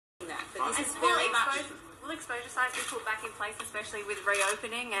This is will very much... Will exposure sites be put back in place, especially with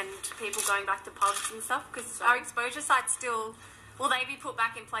reopening and people going back to pubs and stuff? Because our exposure sites still... Will they be put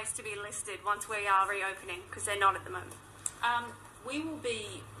back in place to be listed once we are reopening? Because they're not at the moment. We will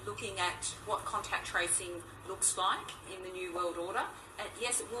be looking at what contact tracing looks like in the New World Order. And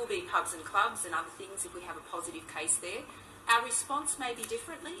yes, it will be pubs and clubs and other things if we have a positive case there. Our response may be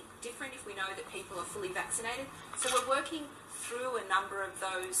different if we know that people are fully vaccinated. So we're working through a number of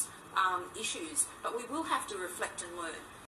those issues, but we will have to reflect and learn.